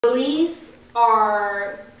bullies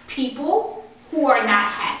are people who are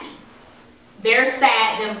not happy. They're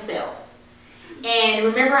sad themselves. And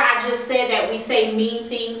remember, I just said that we say mean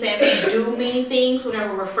things and we do mean things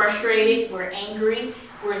whenever we're frustrated, we're angry,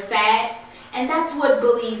 we're sad. And that's what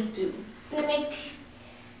bullies do.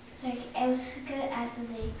 Sorry, I was going to ask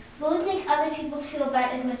something. Bullies make other people feel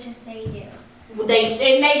bad as much as they do.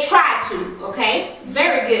 They try to, okay?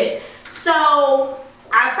 Very good. So,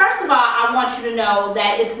 first of all, I want you to know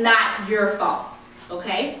that it's not your fault,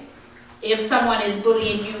 okay? If someone is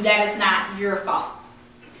bullying you, that is not your fault.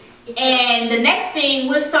 And the next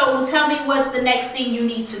thing, so tell me what's the next thing you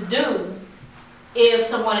need to do if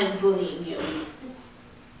someone is bullying you.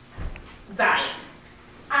 Zion.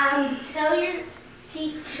 Tell your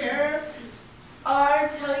teacher or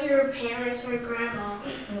tell your parents or grandma.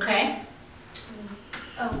 Okay.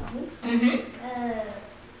 Oh. Mm-hmm.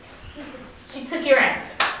 She took your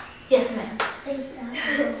answer. Yes, ma'am. Say stuff.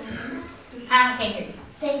 I can't hear you.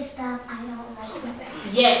 Say stuff I don't like.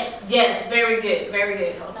 Yes, yes, very good, very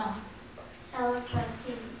good. Hold on. Tell a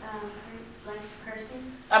trusted person.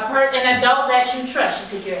 An adult that you trust.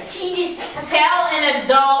 She took your answer. She just Tell an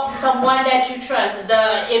adult, someone that you trust.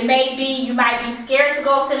 It may be, you might be scared to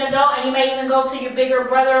go to an adult, and you may even go to your bigger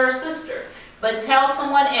brother or sister. But tell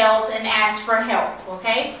someone else and ask for help,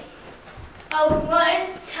 okay?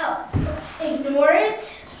 Ignore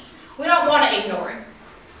it. We don't want to ignore it.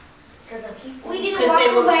 We didn't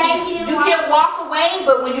walk away. You can walk away,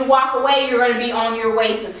 but when you walk away, you're going to be on your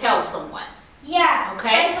way to tell someone. Yeah.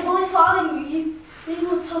 Okay? If the bully's following you, you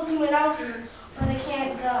will tell someone else or they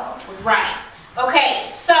can't go. Right.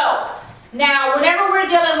 Okay, so now whenever we're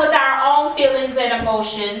dealing with our own feelings and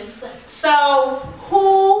emotions, so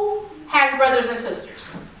who has brothers and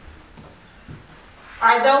sisters?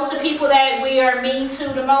 Are those the people that we are mean to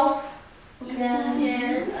the most? Yeah.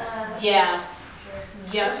 Yes. Yeah.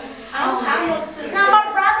 Yep. Now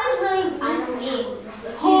my brother's really mean.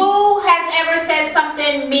 Who has ever said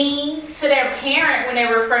something mean to their parent when they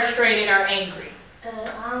were frustrated or angry? I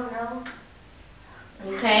don't know.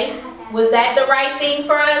 Okay. Was that the right thing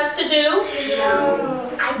for us to do? No.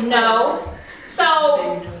 No.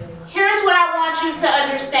 So here's what I want you to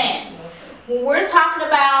understand. When we're talking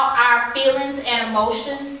about our feelings and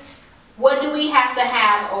emotions, what do we have to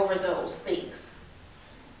have over those things?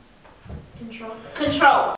 Control. Control.